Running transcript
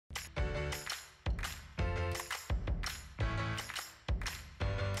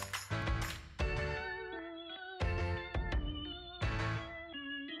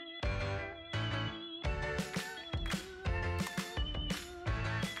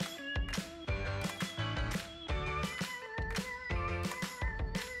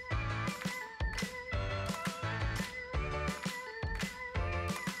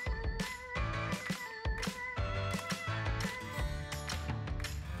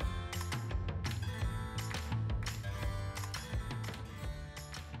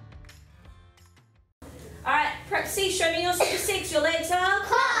Prep C, show me your Super 6. Your legs are?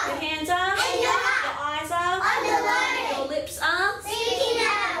 Crossed. Your hands are? In your lap. Your eyes are? On the learning. Your lips are? Speaking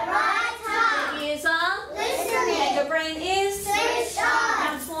at the right time. Your ears are? Listening. And your brain is? Switched on.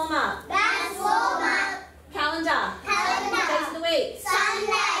 Maths warm up. That's warm up. Calendar. Calendar. Days of the week.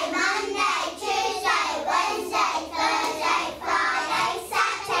 Sunday, Monday, Tuesday, Wednesday, Thursday, Friday,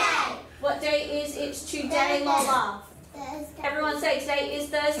 Saturday. What day is it today, Lola? Thursday. Everyone say today is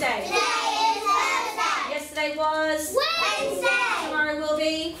Thursday. Today is Thursday. Yesterday was? Wednesday. Tomorrow will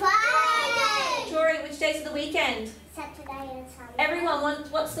be? Friday. Jory, which days of the weekend? Saturday and Sunday. Everyone,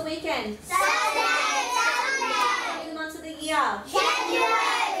 what's the weekend? Saturday and Sunday. Give me the months of the year.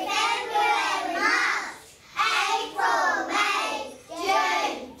 January, February, March, April, May,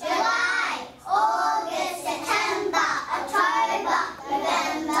 June, July, August, September, October,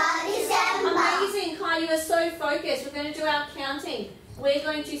 November, December. Amazing, Kai, you are so focused. We're going to do our counting. We're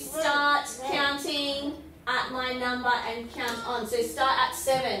going to start counting at my number and count on. So start at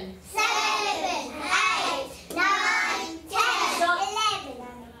 7. 7, 8, 9, 10, Stop. 11,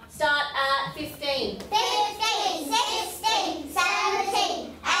 Start at 15. 15, 16,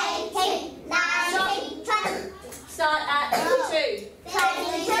 17, 18, 19, 20, Start at 22.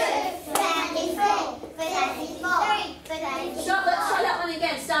 22, 24, 25, Stop, let's try that one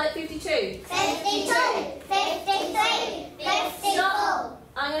again. Start at 52. 52, 53, 54, Stop.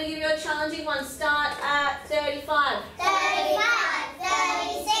 I'm going to give you a challenging one. Start at 35. 35,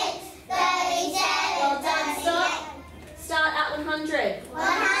 36, 37, Well done. Stop. 38, Start at 100. 100,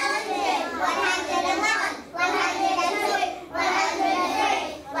 101, 102,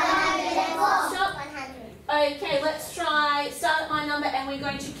 103, 104, Stop. 100. Okay, let's try. Start at my number and we're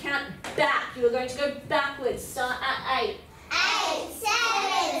going to count back. You are going to go backwards. Start at 8. 8,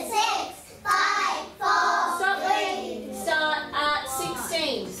 7, 6, 5, 4, Stop. 3, Start at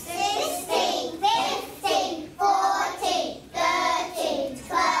 16. 16, 15, 14, 13,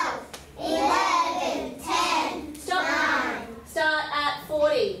 12, 11, 10, Stop. 9, Start at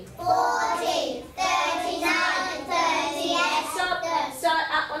 40. 40, 39, 38, Stop. Start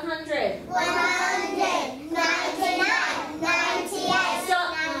at 100. 100, 99, 98, Stop.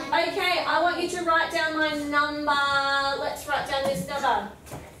 Okay, I want you to write down my number. Let's write down this number.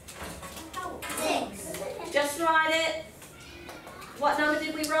 6, Just write it. What number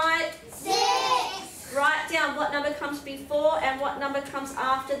did we write? 6, Write down what number comes before and what number comes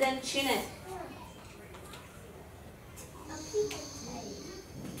after, then chin it.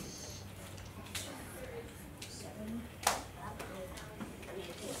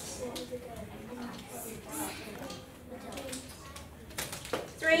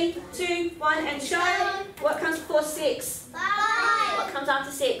 Three, 2, 1, and show. What comes before 6? 5, What comes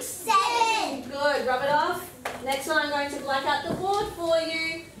after 6? 7, Good, rub it off. Next one, I'm going to black out the board for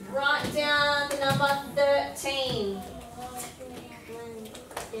you. Write down the number 13.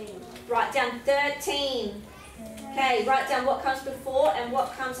 Write down 13. Okay, write down what comes before and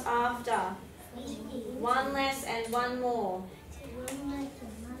what comes after. One less and one more.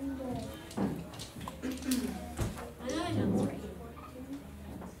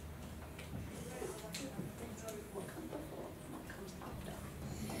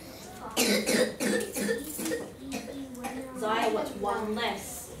 Zaya, what's one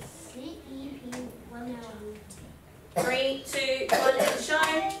less? 3, 2, 1, and show.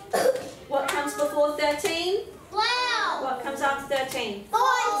 What comes before 13? 12, What comes after 13? 14,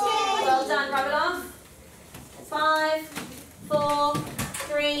 Well done, rub it off. 5, 4,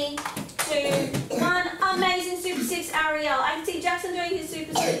 3, 2, 1. Amazing Super 6, Ariel. I can see Jackson doing his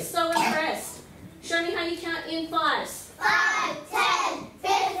Super 6. So impressed. Show me how you count in 5s. 5, 10,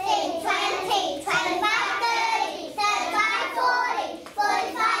 15, 20, 25, 30, 35, 40,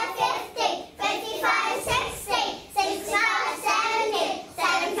 45, 50, 55, 60, 65, 70,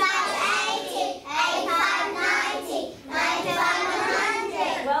 75, 80, 85, 90, 95,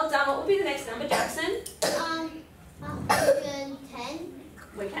 100. Well done. What will be the next number, Jackson? 110,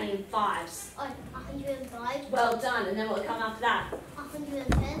 We're counting in 5s. 105, Well done. And then what will come after that?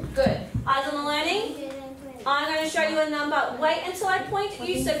 110, Good. Eyes on the learning. 120. I'm going to show you a number. Wait until I point at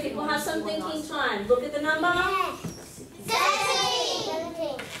you so people have some thinking time. Look at the number.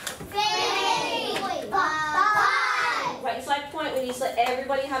 17, 3, 5, Wait until I point when you let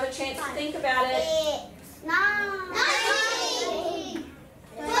everybody have a chance to think about it. 19,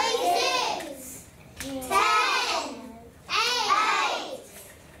 26, 10, 8,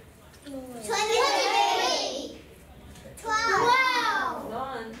 23, 12, Hold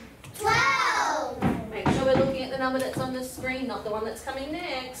on. 12, Make sure we're looking at the number that's on the screen, not the one that's coming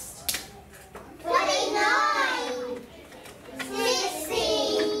next. 29,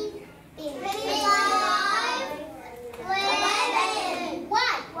 60, 55,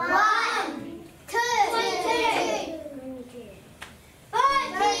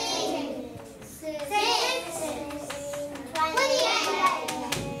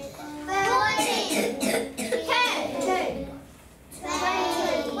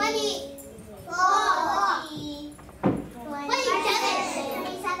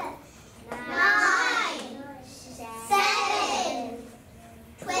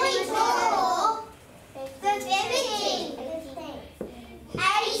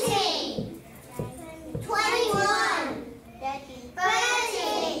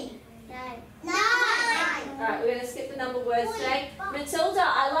 number words today. Matilda,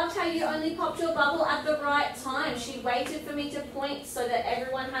 I loved how you only popped your bubble at the right time. She waited for me to point so that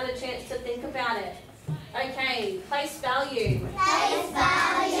everyone had a chance to think about it. Okay, place value. Place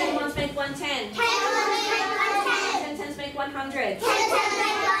value. 10 ones make 110. 10 ones make 110. 10 tens make 100. 10 tens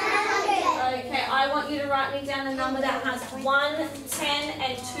make 100. Okay, I want you to write me down a number that has 1, 10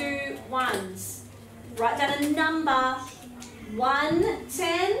 and 2 ones. Write down a number 1,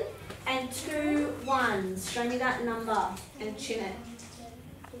 10 and 2 ones. Show me that number and chin it.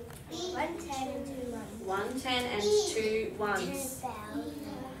 110 and 2 ones. 1, 10 and 2 ones.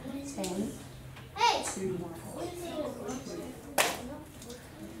 10, 2 ones.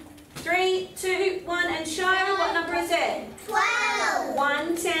 3, 2, 1 and show. What number is it? 12.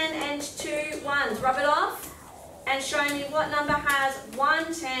 1, 10 and 2 ones. Rub it off and show me what number has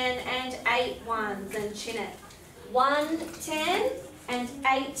 1, 10 and 8 ones and chin it. 1, 10 and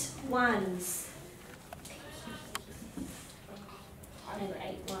 8 ones. And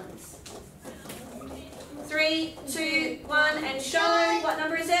 8 ones. 3, 2, 1 and show. What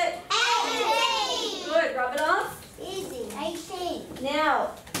number is it? 18. Good. Rub it off. Easy. 18.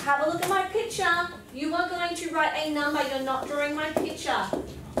 Now, have a look at my picture. You are going to write a number. You're not drawing my picture.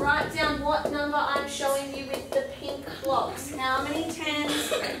 Write down what number I'm showing you with the pink blocks. How many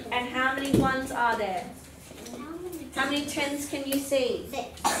 10s and how many 1s are there? How many 10s can you see?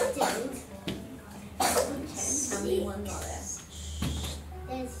 6. How many 1s are there?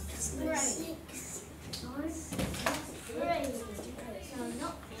 There's 3. 6. No,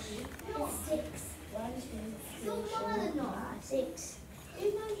 not 3. It's 6. 1, 2, 3, 4, 5, 6.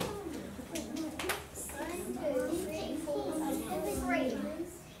 1, 2, 3, 4, 5,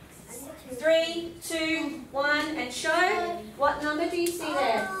 6. 3, 2, 1 and show. What number do you see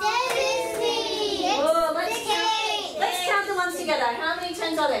there? 17. Oh, let's count the ones together. How many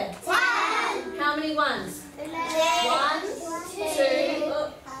 10s are there? 10. How many 1s? 1, 2, 3,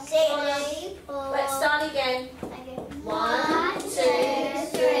 4. let's start again. 1, 2,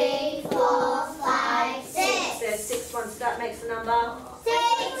 3, 4, 5, 6. There's 6 ones, so that makes the number.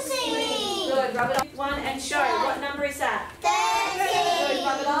 16. Good, rub it off. 1 and show. What number is that? 13. Good,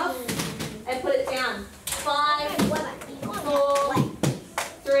 rub it off and put it down. 5, 4,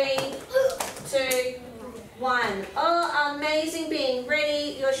 3, 2, 1. Oh, amazing being.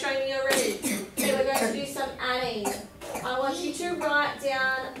 Ready? You're showing me you're ready. So we're going to do some adding. I want you to write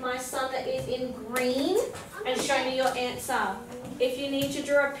down my sum that is in green and show me your answer. If you need to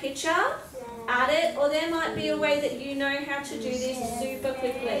draw a picture, add it, or there might be a way that you know how to do this super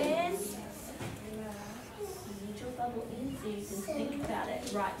quickly. You need your bubble in so you can think about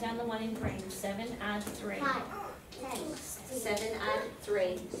it. Write down the one in green. 7 add 3. 7 add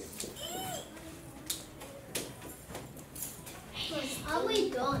 3. Are we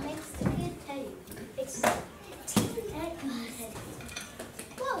done? Next to your tape.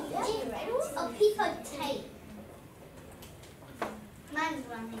 Well, yeah. A piece of tape. Mine's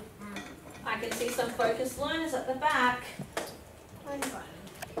running out. I can see some focus liners at the back.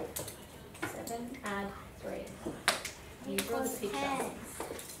 7 add 3. You draw the picture.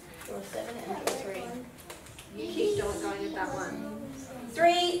 Draw 7 and draw 3. You keep going with that one.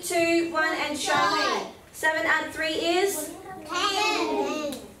 3, 2, 1 and show me. 7 add 3 is?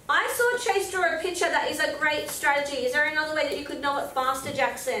 10. I saw Chase draw a picture that is a great strategy. Is there another way that you could know it faster,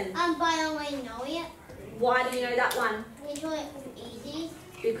 Jackson? By the way, know it. Why do you know that one? We do it easy.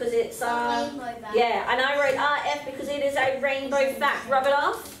 Because it's Rainbow back. yeah, and I wrote RF because it is a rainbow fact. Rub it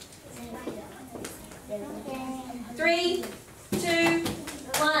off. 3, 2,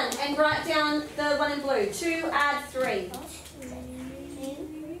 1, and write down the one in blue. 2 add 3.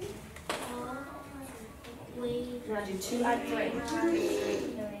 You want to do 2 add 3.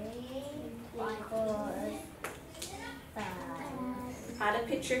 Add a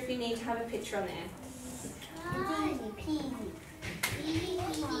picture if you need to have a picture on there.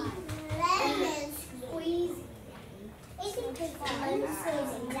 Lemon squeeze.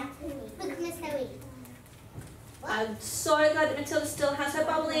 Look, Miss Zoe. I'm so glad that Matilda still has her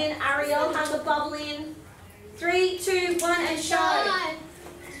bubble in. Ariel has a bubble in. 3, 2, 1, and show.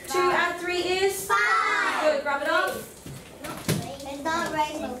 2 add 3 is? 5. Good, rub it off. It's not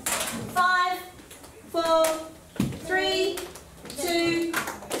rainbow. 5, 4, 3, 2,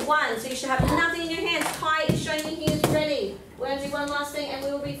 1. So you should have nothing in your hands. Kai is showing me he is ready. We're going to do one last thing and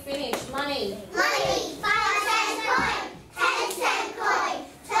we will be finished. Money. Money. 5-cent coin. 10-cent coin.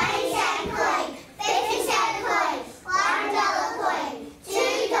 20-cent coin. 50-cent coin. $1 coin. $2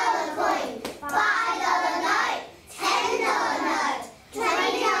 coin. $5 note. $10 note. $20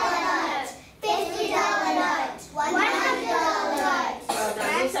 note. $50 note. $100 note. Well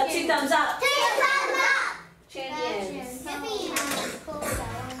done. Let's have 2 thumbs up.